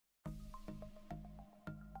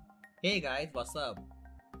Hey guys, what's up?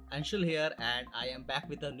 Anshul here, and I am back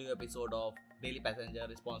with a new episode of Daily Passenger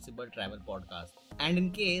Responsible Travel Podcast. And in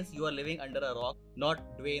case you are living under a rock,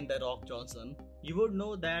 not Dwayne the Rock Johnson, you would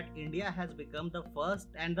know that India has become the first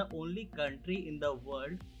and the only country in the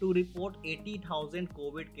world to report 80,000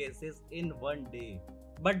 COVID cases in one day.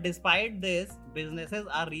 But despite this, businesses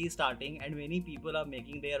are restarting and many people are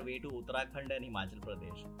making their way to Uttarakhand and Himachal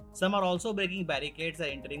Pradesh. Some are also breaking barricades and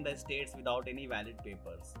entering the states without any valid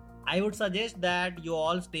papers. I would suggest that you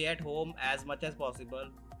all stay at home as much as possible,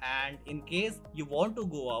 and in case you want to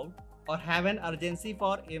go out or have an urgency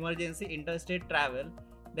for emergency interstate travel,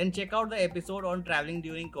 then check out the episode on traveling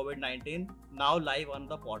during COVID 19 now live on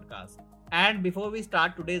the podcast. And before we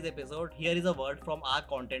start today's episode, here is a word from our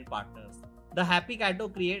content partners. The Happy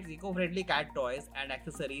Catto creates eco friendly cat toys and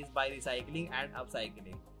accessories by recycling and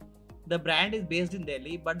upcycling. The brand is based in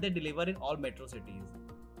Delhi, but they deliver in all metro cities.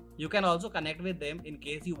 You can also connect with them in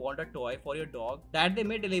case you want a toy for your dog that they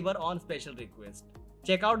may deliver on special request.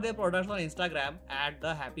 Check out their products on Instagram at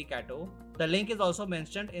the Happy Catto. The link is also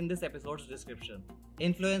mentioned in this episode's description.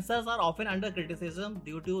 Influencers are often under criticism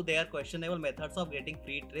due to their questionable methods of getting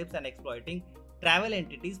free trips and exploiting travel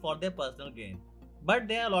entities for their personal gain. But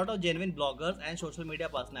there are a lot of genuine bloggers and social media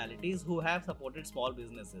personalities who have supported small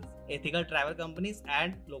businesses, ethical travel companies,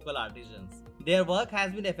 and local artisans. Their work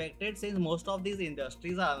has been affected since most of these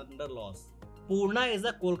industries are under loss. Purna is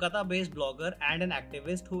a Kolkata based blogger and an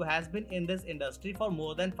activist who has been in this industry for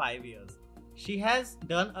more than 5 years. She has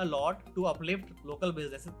done a lot to uplift local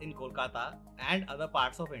businesses in Kolkata and other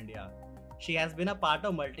parts of India. She has been a part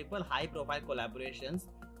of multiple high profile collaborations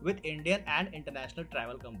with Indian and international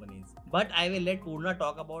travel companies. But I will let Purna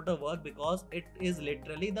talk about her work because it is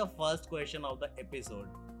literally the first question of the episode.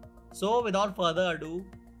 So, without further ado,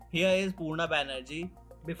 here is Purna Banerjee.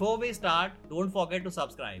 Before we start, don't forget to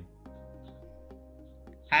subscribe.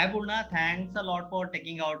 Hi Purna, thanks a lot for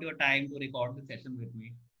taking out your time to record the session with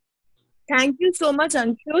me. Thank you so much,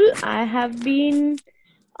 Anshul. I have been,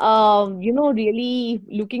 really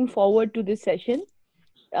looking forward to this session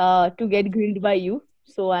to get grilled by you.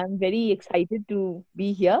 So I'm very excited to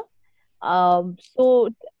be here. So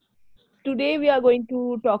today we are going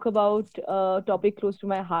to talk about a topic close to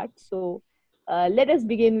my heart. So let us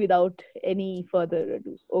begin without any further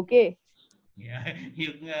ado. Okay. Yeah,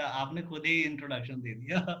 आपने खुद ही introduction दे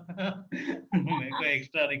दिया मेरे को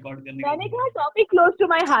extra record करने का मैंने बोल कहा दिया topic close to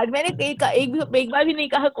my heart मैंने एक बार भी नहीं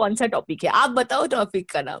कहा कौन सा टॉपिक है आप बताओ टॉपिक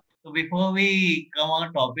का नाम So before we come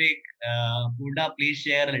on topic, Purna, please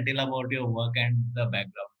share a little about your work and the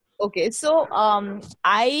background. Okay, so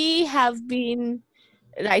I have been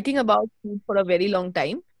writing about food for a very long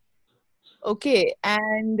time. Okay,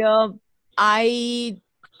 and I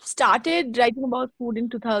started writing about food in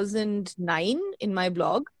 2009 in my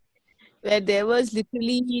blog, where there was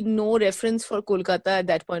literally no reference for Kolkata at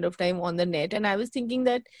that point of time on the net. And I was thinking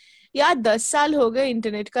that, yeah, 10 साल हो गए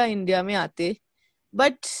internet का India में आते,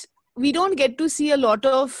 but we don't get to see a lot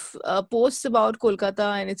of posts about Kolkata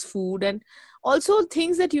and its food, and also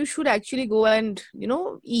things that you should actually go and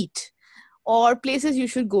eat, or places you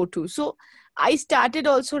should go to. So I started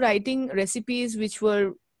also writing recipes which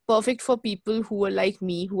were perfect for people who were like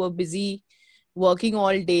me, who were busy working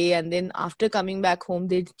all day, and then after coming back home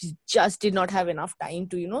they just did not have enough time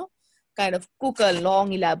to kind of cook a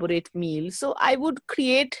long elaborate meal. So I would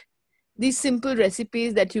create these simple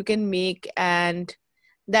recipes that you can make and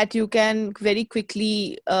that you can very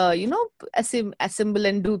quickly assemble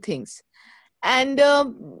and do things. And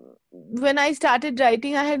when I started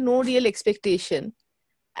writing I had no real expectation,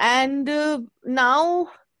 and now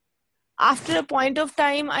after a point of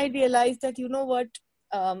time I realized that, you know what,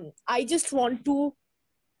 I just want to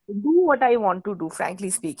do what I want to do,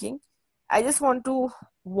 frankly speaking. I just want to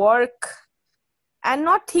work and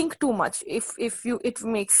not think too much, if you it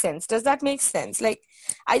makes sense. Does that make sense? Like,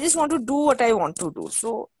 I just want to do what I want to do,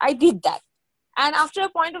 so I did that. And after a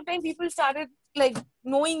point of time people started like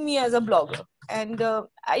knowing me as a blogger, and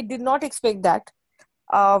I did not expect that,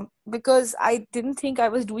 because I didn't think I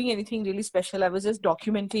was doing anything really special. I was just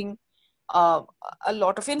documenting uh, a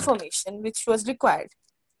lot of information which was required.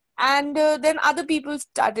 And then other people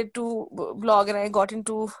started to blog, and I got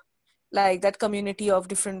into like that community of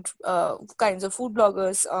different kinds of food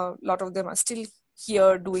bloggers. A lot of them are still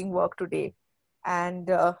here doing work today, and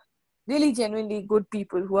really genuinely good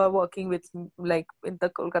people who are working with like in the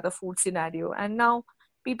Kolkata food scenario. And now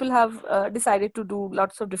people have decided to do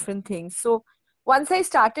lots of different things. So once I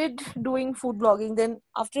started doing food blogging, then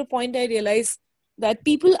after a point I realized that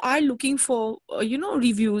people are looking for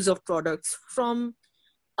reviews of products from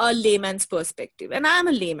a layman's perspective. And I am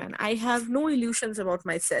a layman. I have no illusions about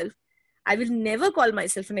myself. I will never call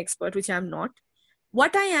myself an expert, which I'm not.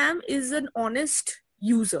 What I am is an honest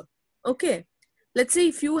user. Okay. Let's say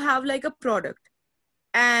if you have like a product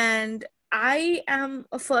and I am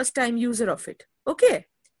a first time user of it. Okay.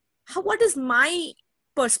 What is my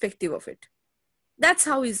perspective of it? That's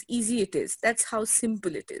how easy it is. That's how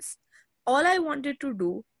simple it is. All I wanted to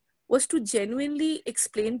do was to genuinely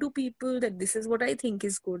explain to people that this is what I think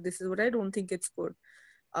is good. This is what I don't think it's good.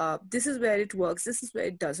 This is where it works. This is where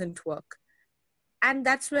it doesn't work. And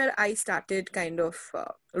that's where I started kind of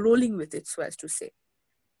rolling with it, so as to say.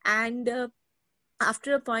 And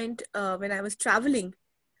after a point, when I was traveling,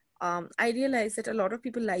 I realized that a lot of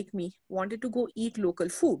people like me wanted to go eat local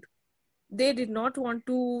food. They did not want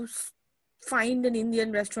to find an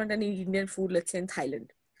Indian restaurant and eat Indian food, let's say in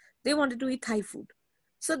Thailand. They wanted to eat Thai food.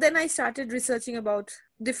 So then I started researching about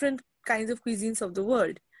different kinds of cuisines of the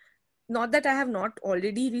world. Not that I have not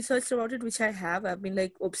already researched about it, which I have. I've been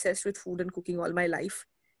like obsessed with food and cooking all my life.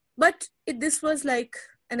 But this was like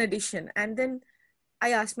an addition. And then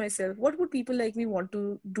I asked myself, what would people like me want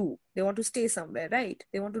to do? They want to stay somewhere, right?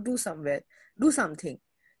 They want to do somewhere, do something.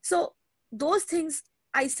 So those things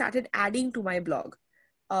I started adding to my blog.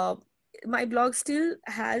 Uh, my blog still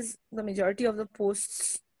has the majority of the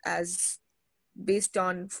posts as based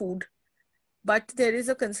on food, but there is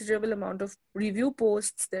a considerable amount of review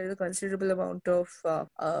posts. There is a considerable amount of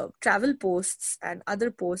travel posts and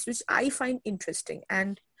other posts, which I find interesting.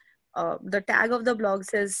 And the tag of the blog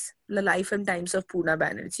says The Life and Times of Poorna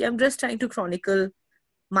Banerjee. I'm just trying to chronicle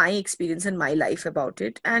my experience and my life about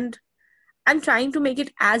it. And I'm trying to make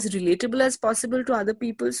it as relatable as possible to other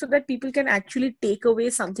people so that people can actually take away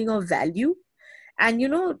something of value. And,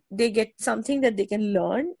 they get something that they can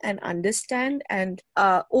learn and understand and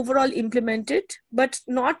overall implement it, but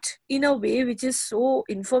not in a way which is so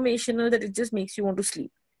informational that it just makes you want to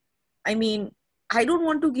sleep. I mean, I don't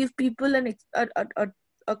want to give people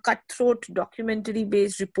a cutthroat documentary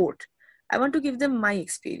based report. I want to give them my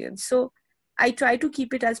experience. So I try to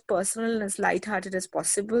keep it as personal and as lighthearted as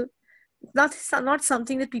possible. Not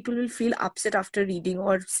something that people will feel upset after reading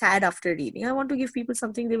or sad after reading. I want to give people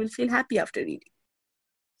something they will feel happy after reading.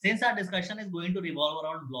 Since our discussion is going to revolve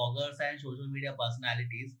around bloggers and social media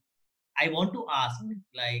personalities, I want to ask,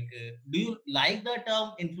 do you like the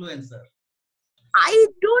term influencer? I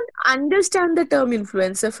don't understand the term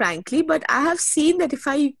influencer, frankly, but I have seen that if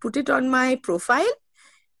I put it on my profile,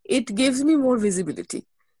 it gives me more visibility.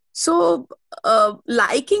 So,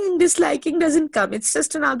 liking and disliking doesn't come. It's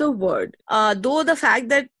just another word. Though the fact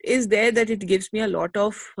that is there that it gives me a lot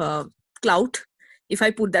of clout if I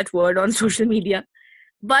put that word on social media.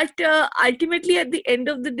 But ultimately, at the end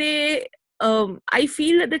of the day, I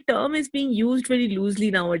feel that the term is being used very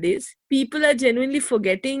loosely nowadays. People are genuinely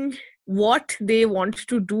forgetting what they want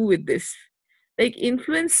to do with this. Like,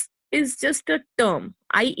 influence is just a term.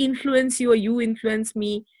 I influence you, or you influence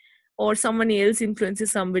me, or someone else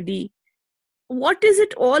influences somebody. What is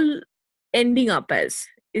it all ending up as?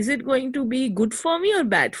 Is it going to be good for me or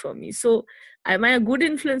bad for me? So, am I a good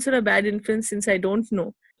influence or a bad influence, since I don't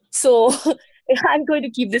know? So, I'm going to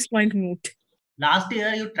keep this point moot. Last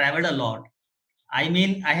year, you traveled a lot. I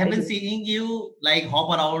mean, I have been seeing you like hop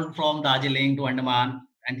around from Darjeeling to Andaman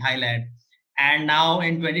and Thailand. And now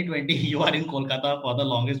in 2020, you are in Kolkata for the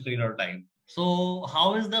longest period of time. So,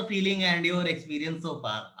 how is the feeling and your experience so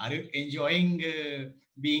far? Are you enjoying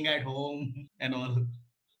being at home and all?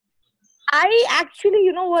 I actually,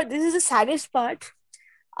 you know what, this is the saddest part.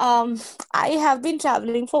 I have been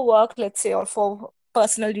traveling for work, let's say, or for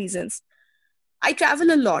personal reasons. I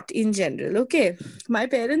travel a lot in general, okay? My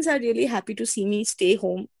parents are really happy to see me stay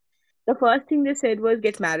home. The first thing they said was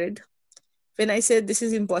get married. When I said this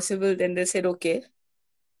is impossible, then they said, okay,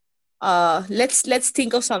 let's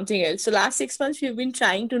think of something else. So last 6 months we've been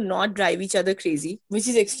trying to not drive each other crazy, which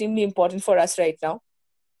is extremely important for us right now.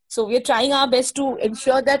 So we're trying our best to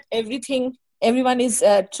ensure that everyone is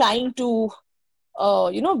trying to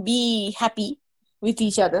be happy with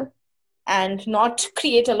each other and not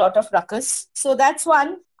create a lot of ruckus. So that's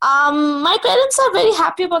one. My parents are very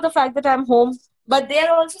happy about the fact that I'm home, but they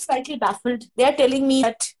are also slightly baffled. They are telling me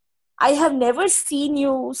that I have never seen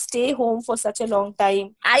you stay home for such a long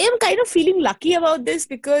time. I am kind of feeling lucky about this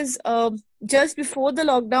because just before the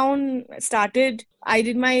lockdown started, I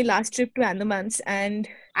did my last trip to Andamans, and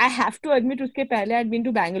I have to admit, uske pehle I'd been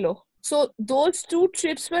to Bangalore. So those two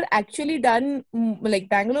trips were actually done, like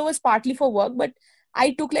Bangalore was partly for work, but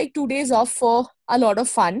I took like 2 days off for a lot of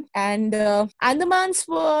fun. And Andamans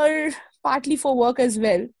were partly for work as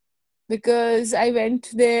well, because I went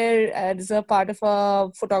there as a part of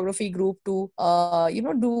a photography group to,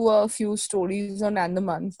 do a few stories on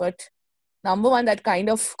Andaman. But Number one, that kind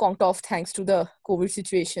of conked off thanks to the COVID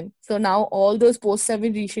situation. So now all those posts have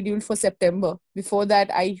been rescheduled for September. Before that,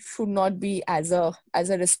 I should not be as a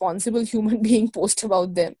responsible human being post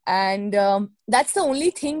about them. And that's the only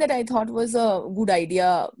thing that I thought was a good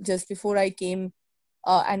idea. Just before I came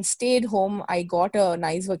and stayed home, I got a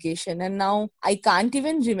nice vacation. And now I can't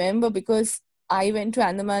even remember because I went to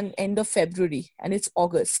Andaman end of February and it's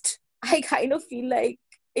August. I kind of feel like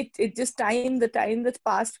it just the time that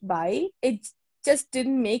passed by, it just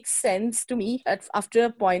didn't make sense to me after a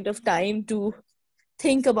point of time to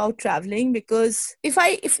think about traveling. Because if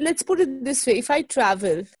let's put it this way, if I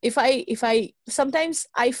travel, if I sometimes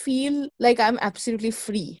I feel like I'm absolutely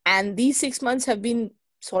free, and these 6 months have been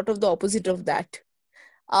sort of the opposite of that.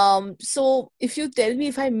 So if you tell me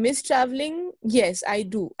if I miss traveling, yes, I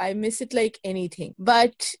do. I miss it like anything.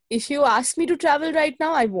 But if you ask me to travel right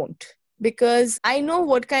now, I won't, because I know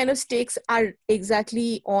what kind of stakes are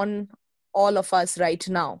exactly on all of us right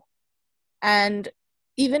now. And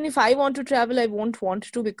even if I want to travel, I won't want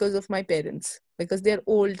to because of my parents, because they're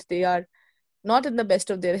old, they are not in the best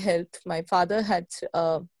of their health. My father had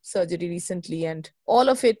surgery recently, and all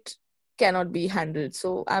of it cannot be handled.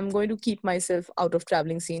 So I'm going to keep myself out of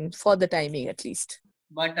traveling scene for the timing at least.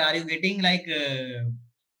 But are you getting like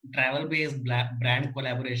travel-based brand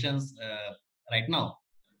collaborations right now?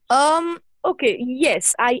 Okay,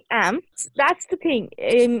 yes, I am. That's the thing.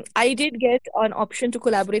 I did get an option to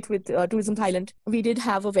collaborate with Tourism Thailand. We did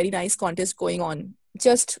have a very nice contest going on,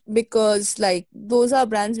 just because like those are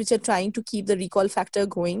brands which are trying to keep the recall factor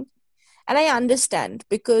going. And I understand,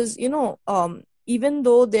 because even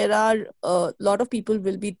though there are a lot of people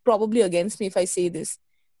will be probably against me if I say this,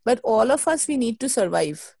 but all of us, we need to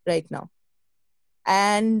survive right now.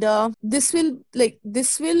 And this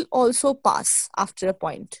will also pass after a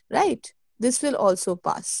point, right? This will also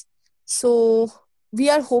pass. So we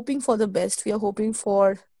are hoping for the best. We are hoping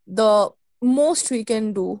for the most we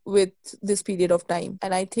can do with this period of time.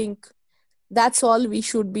 And I think that's all we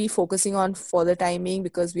should be focusing on for the timing,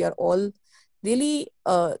 because we are all really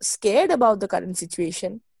scared about the current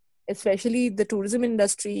situation. Especially the tourism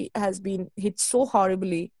industry has been hit so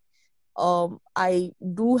horribly. I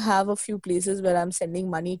do have a few places where I'm sending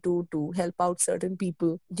money to help out certain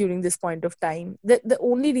people during this point of time. The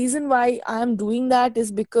only reason why I'm doing that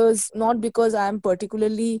is because not because I'm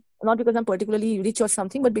particularly rich or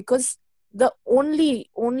something, but because the only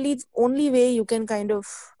way you can kind of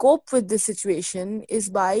cope with this situation is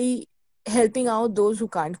by helping out those who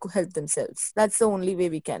can't help themselves. That's the only way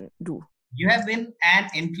we can do. You have been an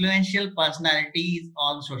influential personality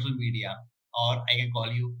on social media, or I can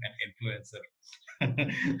call you an influencer,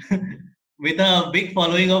 with a big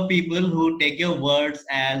following of people who take your words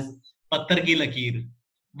as pattar ki lakir.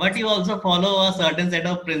 But you also follow a certain set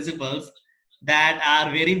of principles that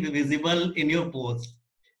are very visible in your posts.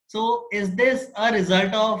 So, is this a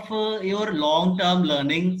result of your long term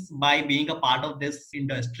learnings by being a part of this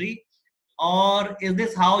industry? Or is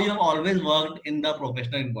this how you have always worked in the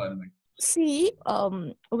professional environment? See,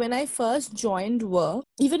 when I first joined work,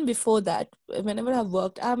 even before that, whenever I've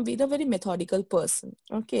worked, I've been a very methodical person.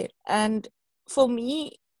 Okay. And for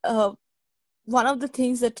me, one of the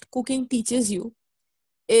things that cooking teaches you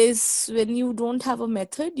is when you don't have a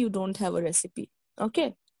method, you don't have a recipe.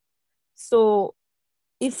 Okay. So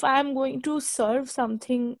if I'm going to serve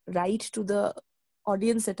something right to the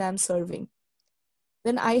audience that I'm serving,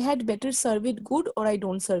 then I had better serve it good or I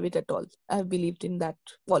don't serve it at all. I've believed in that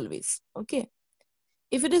always. Okay.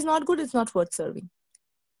 If it is not good, it's not worth serving.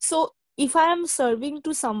 So if I am serving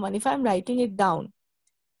to someone, if I'm writing it down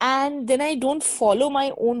and then I don't follow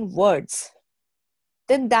my own words,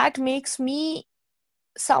 then that makes me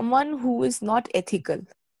someone who is not ethical.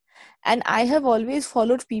 And I have always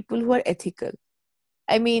followed people who are ethical.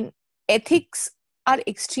 I mean, ethics are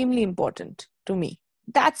extremely important to me.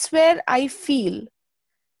 That's where I feel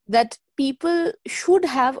that people should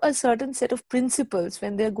have a certain set of principles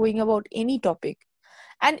when they're going about any topic.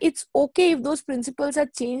 And it's okay if those principles are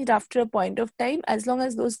changed after a point of time, as long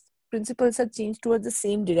as those principles are changed towards the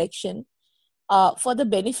same direction, for the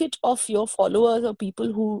benefit of your followers or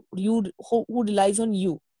people who relies on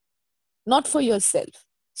you, not for yourself.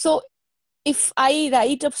 So if I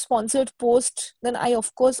write a sponsored post, then I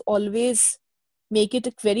of course always make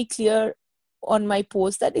it very clear on my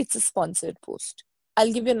post that it's a sponsored post.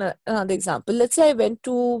 I'll give you another example. Let's say I went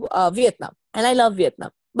to Vietnam, and I love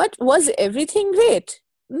Vietnam. But was everything great?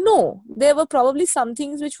 No, there were probably some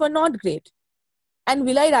things which were not great. And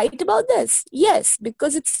will I write about this? Yes,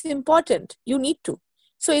 because it's important. You need to.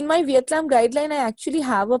 So in my Vietnam guideline, I actually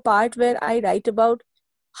have a part where I write about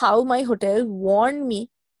how my hotel warned me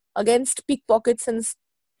against pickpockets and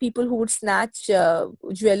people who would snatch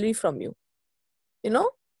jewelry from you,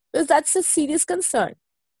 because that's a serious concern.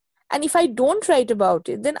 And if I don't write about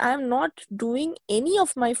it, then I'm not doing any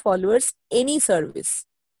of my followers any service.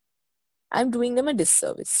 I'm doing them a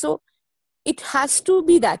disservice. So it has to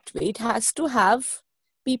be that way. It has to have,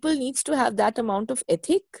 people needs to have that amount of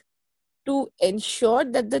ethic to ensure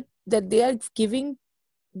that they are giving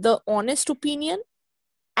the honest opinion,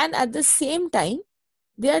 and at the same time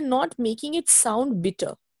they are not making it sound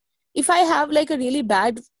bitter. If I have like a really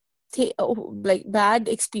bad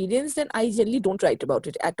experience, then I generally don't write about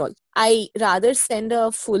it at all. I rather send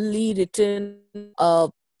a fully written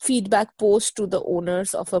feedback post to the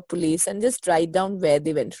owners of a place and just write down where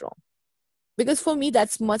they went wrong, because for me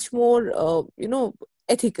that's much more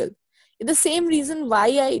ethical. The same reason why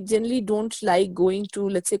I generally don't like going to,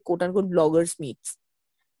 let's say, quote unquote bloggers meets,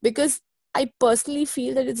 because I personally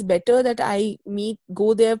feel that it's better that I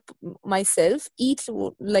go there myself, eat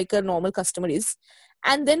like a normal customer is,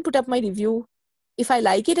 and then put up my review. If I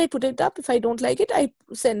like it, I put it up. If I don't like it, I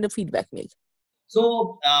send a feedback mail.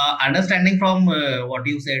 So, understanding from what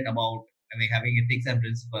you said about having ethics and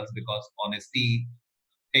principles, because honesty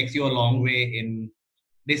takes you a long way in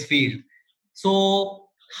this field. So,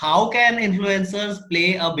 how can influencers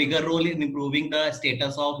play a bigger role in improving the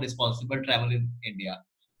status of responsible travel in India?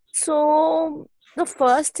 So, the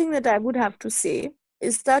first thing that I would have to say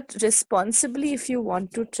is that responsibly, if you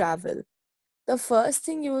want to travel, the first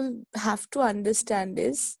thing you will have to understand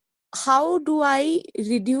is, how do I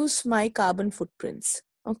reduce my carbon footprints?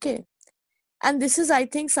 Okay. And this is, I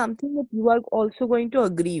think, something that you are also going to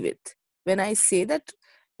agree with when I say that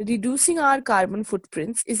reducing our carbon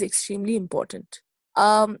footprints is extremely important.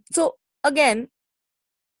 So again,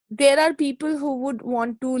 there are people who would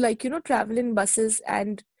want to, like, travel in buses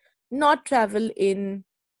and not travel in,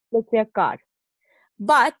 let's say, a car.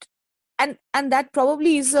 But and that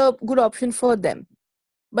probably is a good option for them.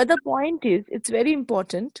 But the point is, it's very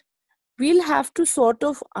important. We'll have to sort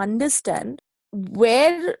of understand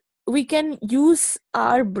where we can use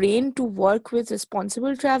our brain to work with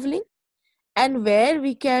responsible traveling, and where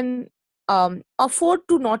we can afford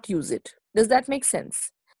to not use it. Does that make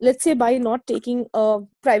sense? Let's say by not taking a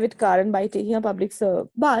private car and by taking a public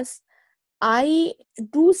bus, I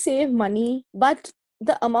do save money, but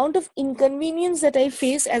the amount of inconvenience that I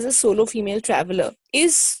face as a solo female traveler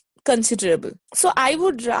is considerable. So I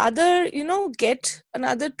would rather, get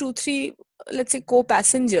another 2, 3, let's say,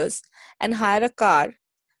 co-passengers and hire a car.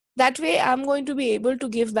 That way, I'm going to be able to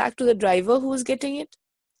give back to the driver who's getting it.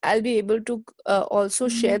 I'll be able to also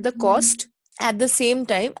share the cost. At the same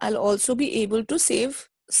time, I'll also be able to save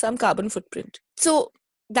some carbon footprint. So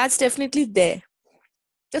that's definitely there.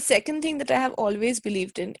 The second thing that I have always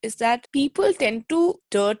believed in is that people tend to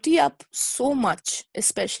dirty up so much,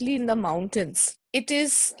 especially in the mountains. It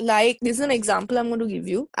is like, this is an example I'm going to give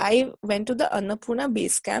you. I went to the Annapurna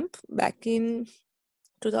base camp back in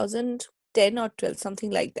 2010 or 12,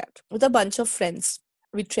 something like that, with a bunch of friends.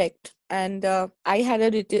 We trekked, and I had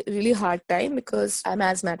a really hard time because I'm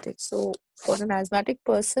asthmatic. So for an asthmatic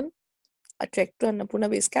person, a trek to Annapurna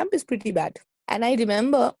base camp is pretty bad. And I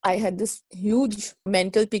remember I had this huge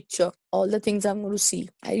mental picture, all the things I'm going to see.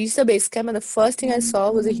 I reached the base camp, and the first thing I saw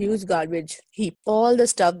was a huge garbage heap. All the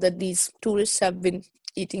stuff that these tourists have been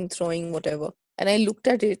eating, throwing, whatever. And I looked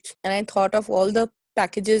at it and I thought of all the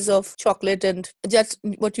packages of chocolate and just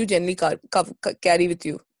what you generally carry with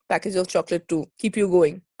you. Package of chocolate to keep you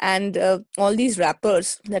going. And all these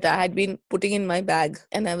wrappers that I had been putting in my bag.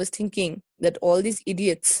 And I was thinking that all these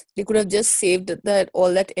idiots, they could have just saved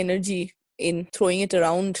all that energy in throwing it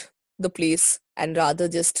around the place, and rather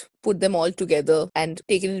just put them all together and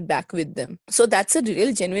taken it back with them. So that's a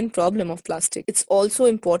real genuine problem of plastic. It's also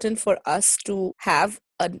important for us to have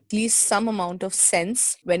at least some amount of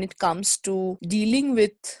sense when it comes to dealing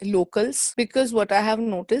with locals, because what I have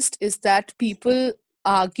noticed is that people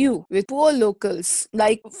argue with poor locals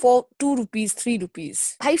like for 2 rupees, 3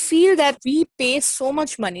 rupees. I feel that we pay so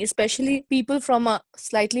much money, especially people from a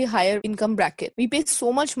slightly higher income bracket. We pay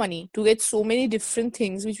so much money to get so many different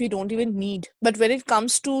things which we don't even need. But when it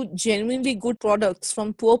comes to genuinely good products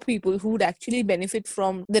from poor people who would actually benefit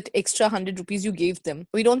from that extra 100 rupees you gave them,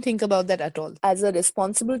 we don't think about that at all. As a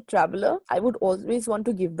responsible traveler, I would always want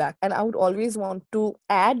to give back, and I would always want to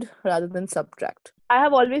add rather than subtract. I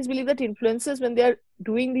have always believed that influencers, when they are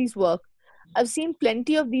doing these work, I've seen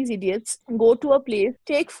plenty of these idiots go to a place,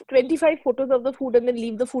 take 25 photos of the food and then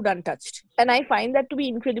leave the food untouched. And I find that to be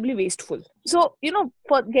incredibly wasteful. So,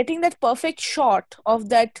 for getting that perfect shot of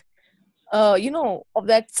that, of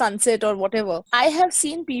that sunset or whatever, I have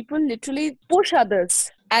seen people literally push others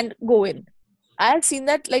and go in. I have seen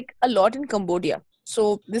that like a lot in Cambodia.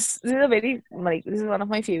 So this is one of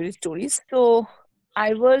my favorite stories. So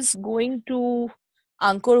I was going to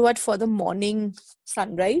Angkor Wat for the morning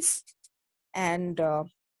sunrise, and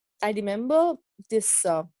I remember this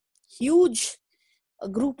huge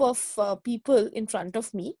group of people in front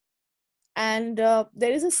of me, and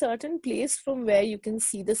there is a certain place from where you can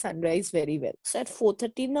see the sunrise very well. So at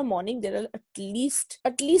 4:30 in the morning there are at least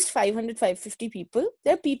 500-550 people.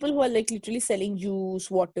 There are people who are like literally selling juice,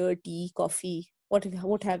 water, tea, coffee,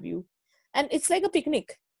 what have you, and it's like a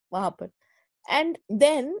picnic wahan par. And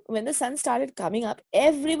then when the sun started coming up,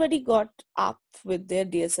 everybody got up with their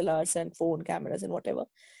DSLRs and phone cameras and whatever,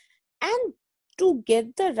 and to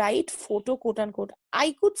get the right photo, quote unquote,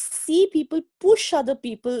 I could see people push other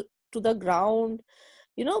people to the ground,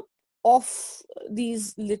 you know, off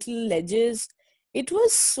these little ledges. It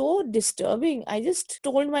was so disturbing. I just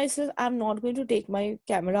told myself, I'm not going to take my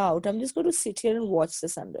camera out. I'm just going to sit here and watch the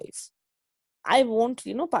sunrise. I won't,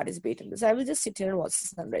 participate in this. I will just sit here and watch the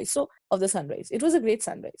sunrise. So, of the sunrise. It was a great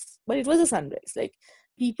sunrise, but it was a sunrise. Like,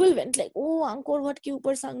 people went like, oh, Angkor Wat ke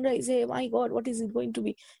upar sunrise hai. My God, what is it going to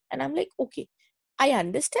be? And I'm like, okay, I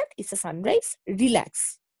understand it's a sunrise.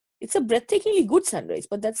 Relax. It's a breathtakingly good sunrise,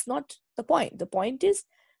 but that's not the point. The point is,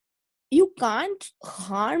 you can't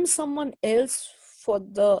harm someone else for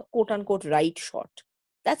the quote unquote right shot.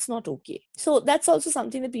 That's not okay. So that's also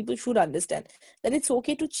something that people should understand, that it's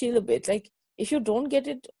okay to chill a bit. Like, if you don't get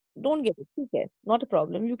it, don't get it. Okay, not a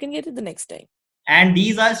problem. You can get it the next time. And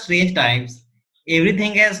these are strange times.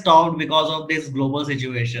 Everything has stopped because of this global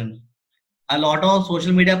situation. A lot of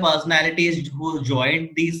social media personalities who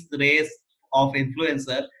joined this race of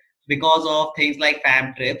influencer because of things like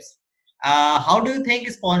fam trips. How do you think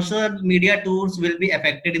sponsored media tours will be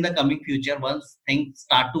affected in the coming future once things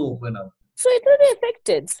start to open up? So it will be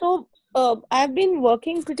affected. So I've been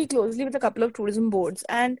working pretty closely with a couple of tourism boards,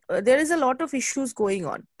 and there is a lot of issues going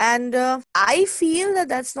on. And I feel that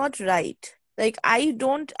that's not right. Like, I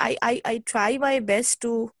don't, I try my best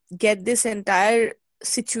to get this entire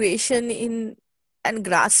situation in and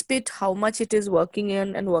grasp it, how much it is working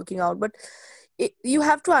in and working out. But you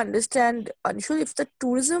have to understand, Anshul, if the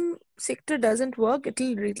tourism sector doesn't work,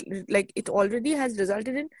 it'll like it already has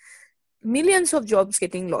resulted in millions of jobs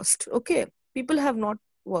getting lost. Okay, people have not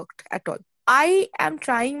worked at all. I am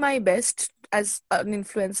trying my best as an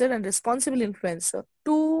influencer and responsible influencer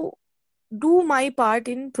to do my part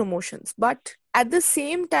in promotions, but at the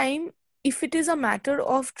same time, if it is a matter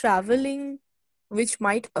of traveling which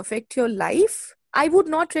might affect your life, I would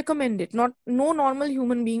not recommend it. Not No normal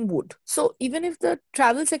human being would. So even if the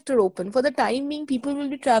travel sector open, for the time being, people will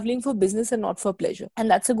be traveling for business and not for pleasure, and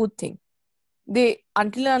that's a good thing. They,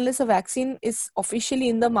 until and unless a vaccine is officially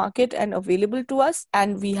in the market and available to us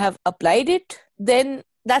and we have applied it, then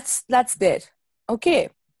that's there. Okay,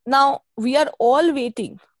 now we are all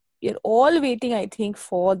waiting, I think,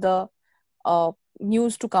 for the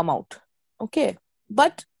news to come out. Okay,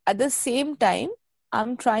 but at the same time,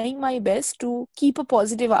 I'm trying my best to keep a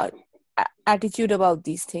positive attitude about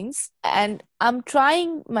these things, and I'm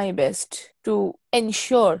trying my best to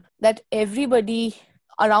ensure that everybody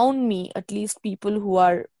around me, at least people who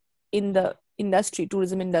are in the industry,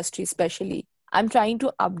 tourism industry especially, I'm trying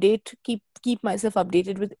to keep myself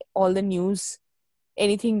updated with all the news,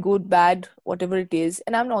 anything good, bad, whatever it is.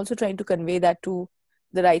 And I'm also trying to convey that to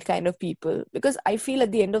the right kind of people, because I feel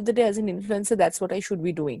at the end of the day, as an influencer, that's what I should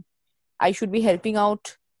be doing. I should be helping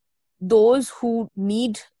out those who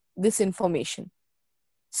need this information.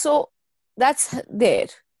 So that's there.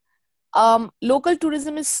 Local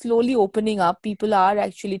tourism is slowly opening up. People are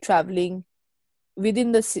actually traveling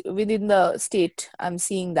within the state. I'm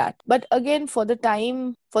seeing that, but again, for the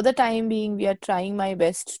time being, we are trying my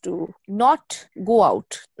best to not go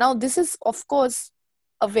out. Now, this is of course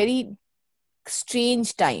a very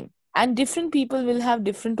strange time, and different people will have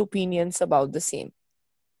different opinions about the same,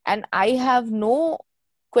 and I have no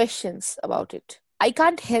questions about it. I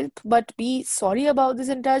can't help but be sorry about this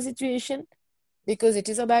entire situation, because it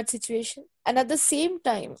is a bad situation. And at the same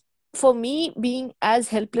time, for me, being as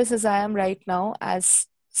helpless as I am right now, as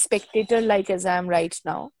spectator like as I am right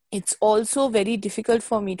now, it's also very difficult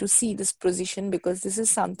for me to see this position, because this is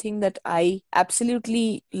something that I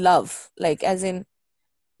absolutely love. Like, as in,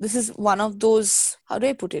 this is one of those, how do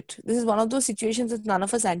I put it? This is one of those situations that none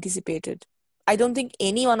of us anticipated. I don't think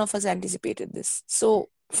any one of us anticipated this. So,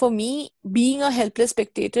 for me, being a helpless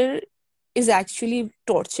spectator is actually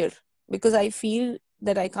torture, because I feel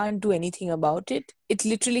that I can't do anything about it. It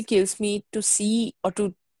literally kills me to see or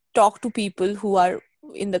to talk to people who are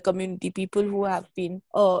in the community, people who have been,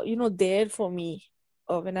 there for me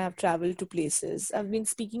when I have traveled to places. I've been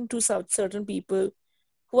speaking to certain people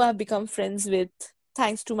who I've become friends with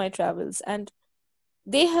thanks to my travels. And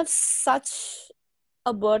they have such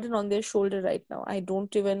a burden on their shoulder right now. I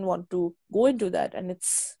don't even want to go into that. And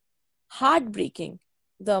it's heartbreaking,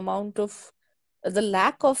 the amount of the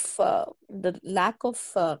lack of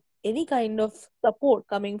any kind of support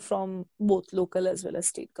coming from both local as well as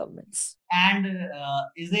state governments. And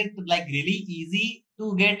is it like really easy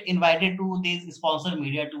to get invited to these sponsored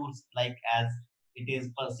media tours, like as it is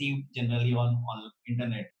perceived generally on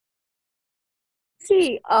internet?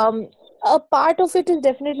 See, a part of it is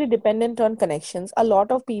definitely dependent on connections. A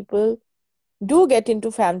lot of people do get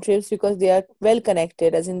into fam trips because they are well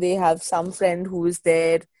connected, as in they have some friend who is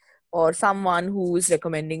there or someone who is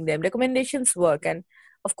recommending them. Recommendations work, and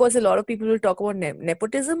of course, a lot of people will talk about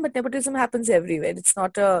nepotism, but nepotism happens everywhere. It's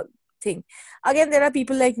not a thing. Again, there are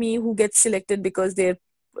people like me who get selected because their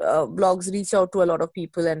blogs reach out to a lot of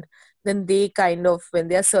people, and then they kind of, when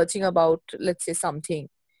they are searching about, let's say, something,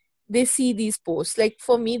 they see these posts. Like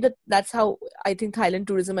for me, that's how I think Thailand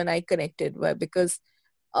tourism and I connected, where because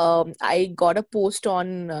I got a post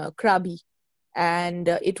on Krabi, and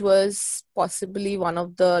it was possibly one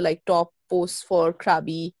of the like top posts for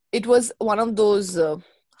Krabi. It was one of those,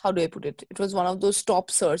 how do I put it? It was one of those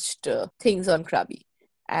top searched things on Krabi,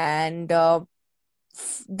 and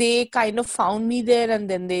they kind of found me there, and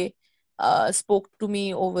then they spoke to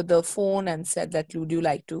me over the phone and said that, would you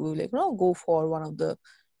like to, like, go for one of the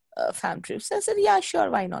fam trips? I said, yeah, sure,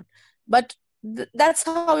 why not? But that's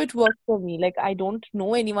how it worked for me. Like, I don't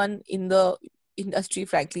know anyone in the industry,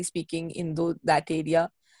 frankly speaking, in that area.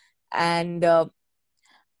 And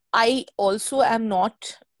I also am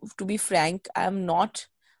not, to be frank, I'm not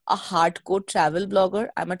a hardcore travel blogger.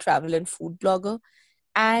 I'm a travel and food blogger.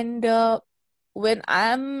 And when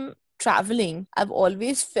I'm traveling, I've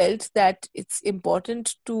always felt that it's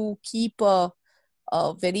important to keep a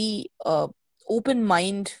very open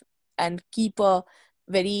mind and keep a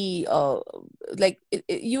very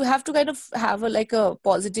you have to kind of have a like a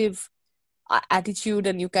positive attitude,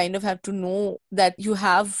 and you kind of have to know that you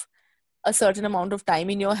have a certain amount of time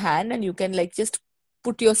in your hand, and you can like just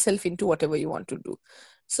put yourself into whatever you want to do.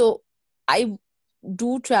 So I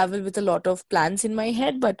do travel with a lot of plans in my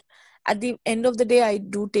head, but at the end of the day, I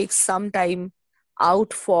do take some time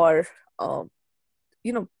out for uh,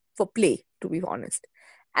 for play, to be honest.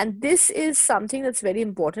 And this is something that's very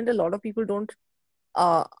important. A lot of people don't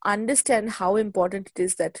understand how important it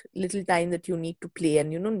is, that little time that you need to play and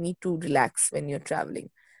need to relax when you're traveling.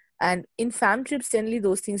 And in fam trips, generally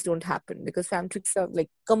those things don't happen because fam trips are like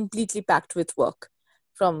completely packed with work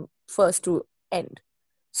from first to end.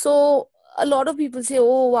 So a lot of people say,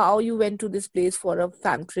 oh wow, you went to this place for a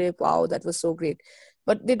fam trip, wow, that was so great.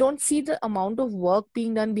 But they don't see the amount of work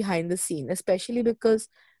being done behind the scene, especially because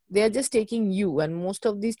they are just taking you, and most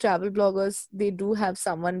of these travel bloggers, they do have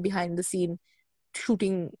someone behind the scene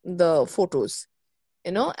shooting the photos,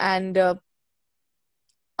 and a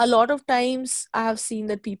lot of times I have seen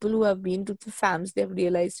that people who have been to the fams, they've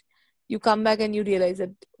realized, you come back and you realize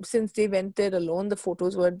that since they went there alone, the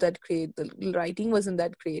photos weren't that great, the writing wasn't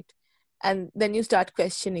that great. And then you start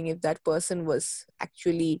questioning if that person was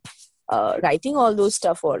actually writing all those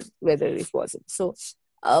stuff or whether it wasn't. So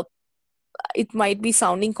uh, it might be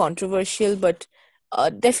sounding controversial, but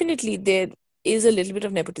definitely there is a little bit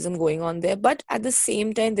of nepotism going on there. But at the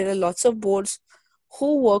same time, there are lots of boards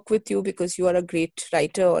who work with you because you are a great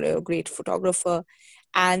writer or a great photographer,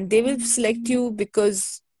 and they will select you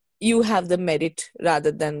because you have the merit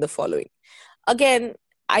rather than the following. Again,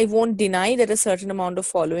 I won't deny that a certain amount of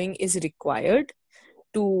following is required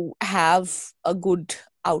to have a good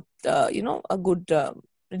a good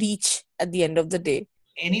reach at the end of the day.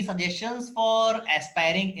 Any suggestions for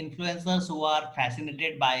aspiring influencers who are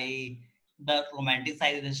fascinated by the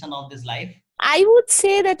romanticization of this life? I would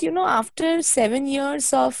say that, after 7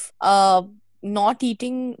 years of not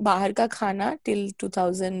eating bahar ka khana till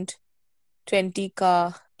 2020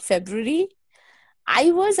 ka February,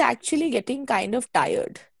 I was actually getting kind of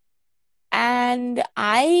tired. And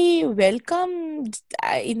I welcomed,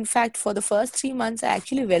 in fact, for the first 3 months, I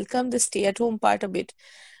actually welcomed the stay at home part a bit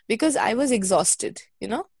because I was exhausted,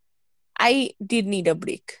 I did need a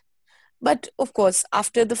break. But of course,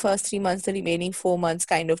 after the first 3 months, the remaining 4 months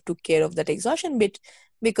kind of took care of that exhaustion bit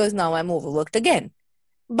because now I'm overworked again.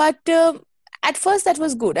 But at first, that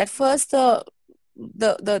was good. At first, the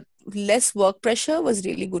less work pressure was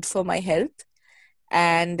really good for my health.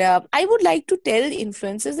 And I would like to tell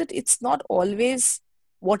influencers that it's not always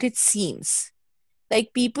what it seems.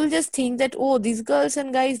 Like people just think that, oh, these girls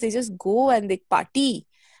and guys, they just go and they party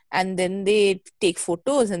and then they take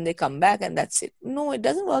photos and they come back and that's it. No, it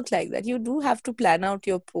doesn't work like that. You do have to plan out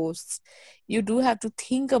your posts. You do have to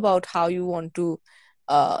think about how you want to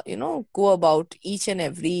go about each and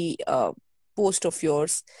every post of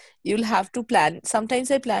yours. You'll have to plan.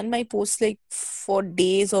 Sometimes I plan my posts like for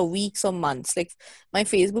days or weeks or months. Like my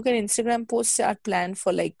Facebook and Instagram posts are planned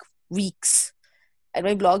for like weeks, and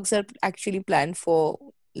my blogs are actually planned for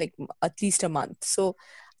like at least a month. So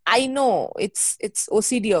I know it's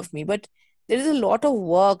OCD of me, but there is a lot of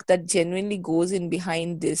work that genuinely goes in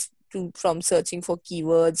behind this, to from searching for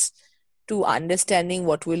keywords to understanding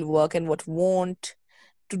what will work and what won't,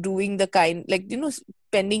 to doing the kind, like,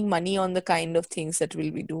 spending money on the kind of things that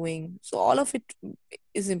we'll be doing. So all of it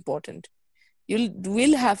is important. You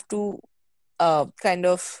will have to kind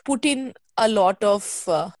of put in a lot of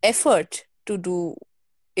effort to do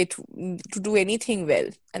it, to do anything well,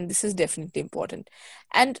 and this is definitely important.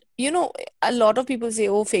 And a lot of people say,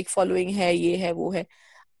 oh, fake following hai, ye hai, wo hai.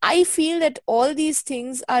 I feel that all these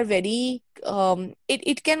things are very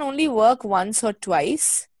it can only work once or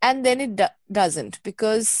twice, and then it doesn't,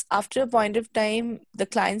 because after a point of time, the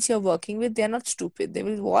clients you're working with, they're not stupid. They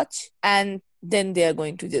will watch, and then they're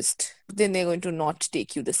going to not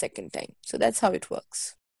take you the second time. So that's how it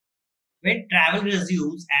works. When travel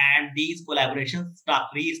resumes and these collaborations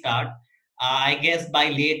restart, I guess by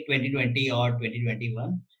late 2020 or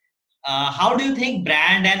 2021, how do you think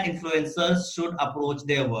brand and influencers should approach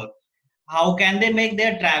their work? How can they make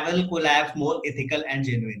their travel collabs more ethical and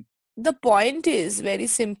genuine? The point is very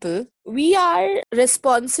simple. We are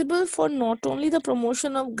responsible for not only the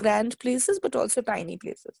promotion of grand places but also tiny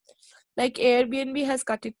places. Like Airbnb has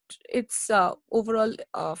cut its overall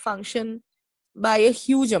function by a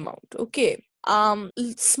huge amount. Okay.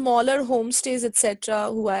 Smaller homestays, etc.,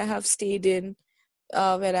 who I have stayed in,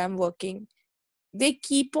 where I'm working, they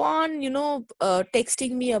keep on,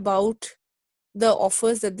 texting me about the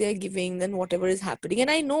offers that they're giving, then whatever is happening. And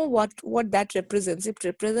I know what that represents. It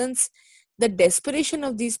represents the desperation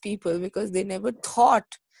of these people, because they never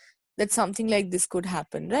thought that something like this could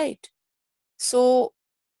happen, right? So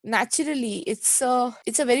naturally, it's a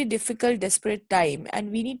very difficult, desperate time,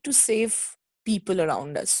 and we need to save people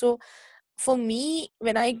around us. So for me,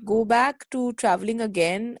 when I go back to traveling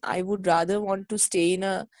again, I would rather want to stay in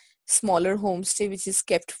a smaller homestay which is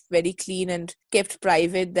kept very clean and kept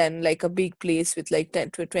private, than like a big place with like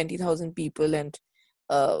 10 to 20,000 people and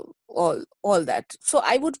uh, all that. So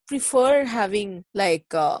I would prefer having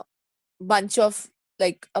like bunch of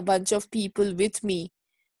a bunch of people with me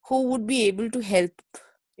who would be able to help,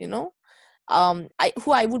 you know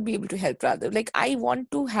I would be able to help, rather. Like, I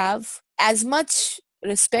want to have as much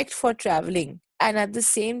respect for traveling, and at the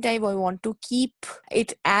same time I want to keep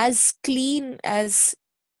it as clean, as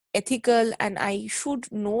ethical, and I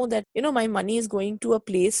should know that my money is going to a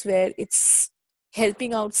place where it's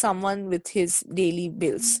helping out someone with his daily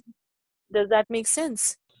bills. Does that make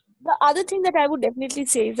sense? The other thing that I would definitely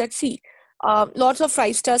say is that, see, lots of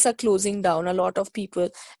five stars are closing down. A lot of people,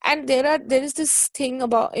 and there is this thing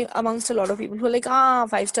about amongst a lot of people who are like,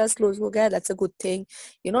 five stars close ho gaya, that's a good thing.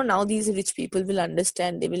 Now these rich people will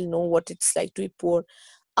understand. They will know what it's like to be poor.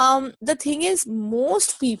 The thing is,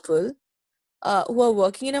 most people who are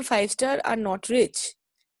working in a five star are not rich.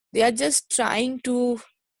 They are just trying to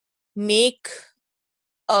make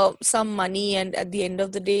some money, and at the end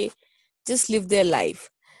of the day, just live their life.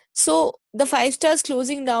 So the five stars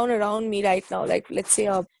closing down around me right now, like, let's say,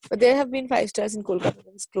 but there have been five stars in Kolkata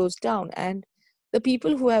that's closed down, and the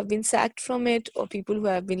people who have been sacked from it, or people who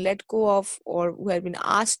have been let go of, or who have been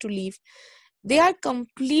asked to leave, they are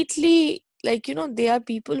completely, like, they are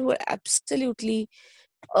people who are absolutely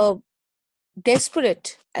uh,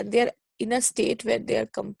 desperate, and they're in a state where they are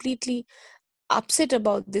completely upset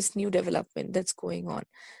about this new development that's going on.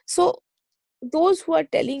 So those who are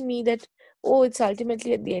telling me that, oh, it's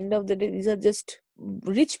ultimately at the end of the day these are just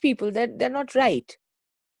rich people, that they're not right,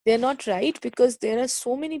 because there are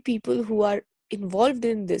so many people who are involved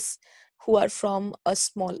in this, who are from a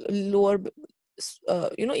small lower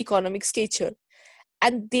economic stature,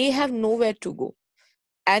 and they have nowhere to go,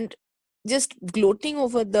 and just gloating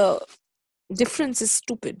over the difference is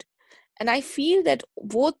stupid. And I feel that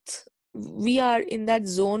both, we are in that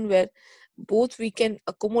zone where both we can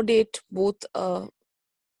accommodate both a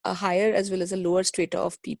higher as well as a lower strata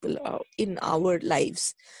of people in our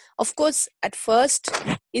lives. Of course, at first,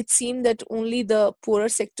 it seemed that only the poorer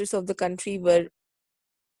sectors of the country were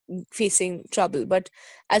facing trouble. But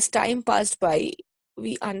as time passed by,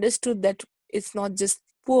 we understood that it's not just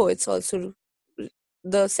poor, it's also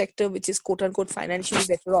the sector which is quote unquote financially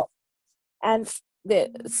better off. And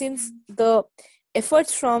since the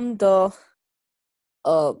efforts from the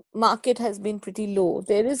market has been pretty low.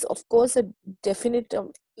 There is, of course, a definite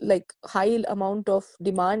like high amount of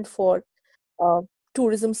demand for uh,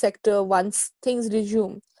 tourism sector once things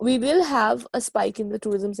resume. We will have a spike in the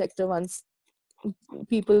tourism sector once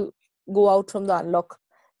people go out from the unlock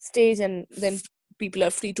stage and then people are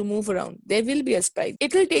free to move around. There will be a spike.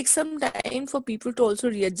 It will take some time for people to also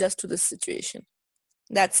readjust to this situation.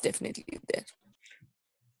 That's definitely there.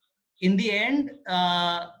 In the end,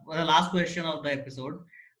 the last question of the episode,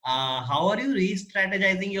 how are you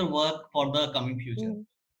re-strategizing your work for the coming future?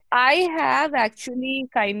 I have actually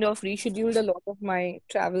kind of rescheduled a lot of my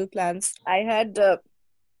travel plans. I had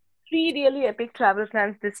three really epic travel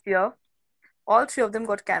plans this year. All three of them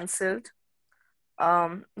got cancelled.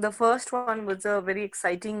 The first one was a very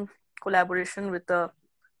exciting collaboration with the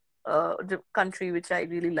country which I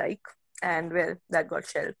really like, and well, that got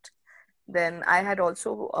shelved. Then I had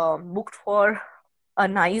also booked for a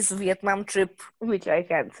nice Vietnam trip, which I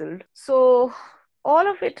cancelled. So all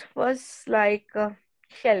of it was like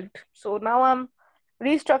shelved. So now I'm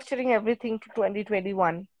restructuring everything to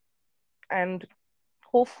 2021, and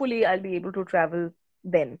hopefully I'll be able to travel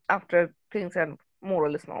then after things are more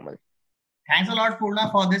or less normal. Thanks a lot, Purna,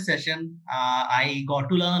 for this session. I got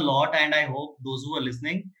to learn a lot, and I hope those who are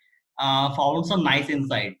listening found some nice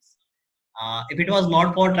insights. If it was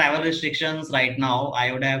not for travel restrictions right now,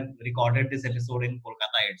 I would have recorded this episode in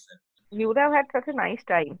Kolkata itself. You would have had such a nice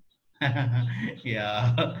time.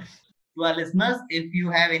 Yeah. To our listeners, if you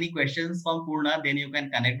have any questions from Purna, then you can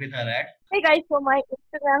connect with her at. Hey guys, so my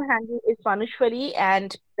Instagram handle is Panushwari,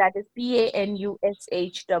 and that is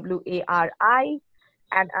Panushwari,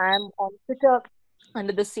 and I'm on Twitter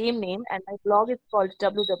under the same name, and my blog is called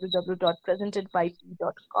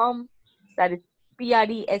www.presentedbyp.com. That is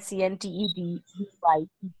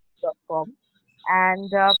presentedby.com.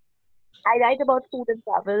 And I write about food and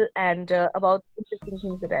travel and about interesting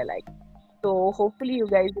things that I like. So hopefully you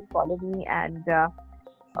guys will follow me, and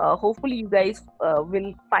hopefully you guys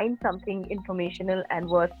will find something informational and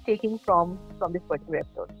worth taking from this particular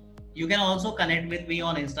episode. You can also connect with me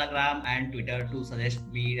on Instagram and Twitter to suggest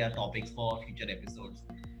me topics for future episodes.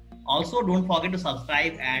 Also, don't forget to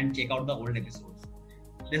subscribe and check out the old episodes.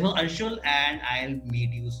 This was Anshul, and I'll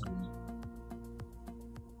meet you soon.